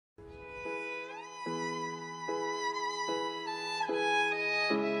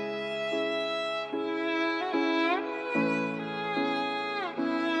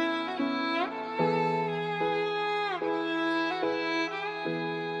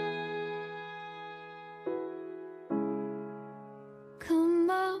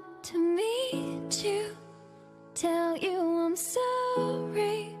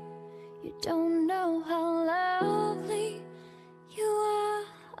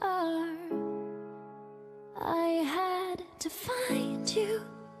to find you,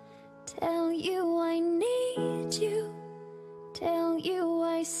 tell you I need you, tell you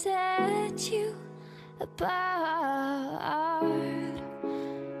I set you apart.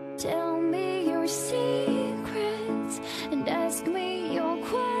 Tell me your secrets and ask me your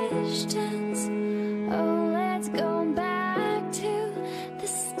questions. Oh, let's go back to the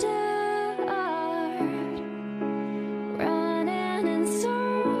start. Running in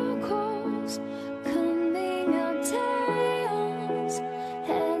circles, coming up tails,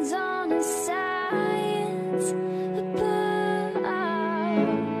 heads on a science about.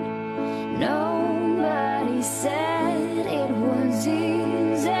 Nobody said it was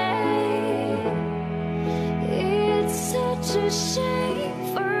easy. It's such a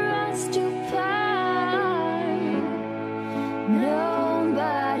shame for us to part.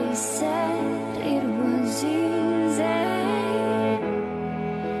 Nobody said it was easy.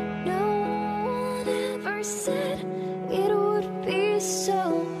 No one ever said it would be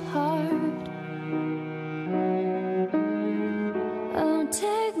so hard. Oh,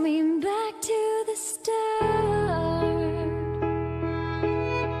 take me back to the start.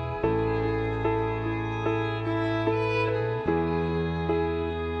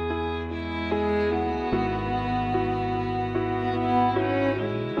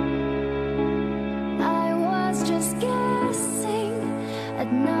 I was just guessing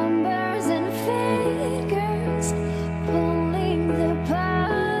at numbers and figures, pulling the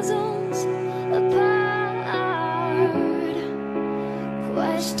puzzles apart.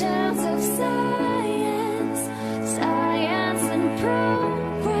 Questions of science, science and prose.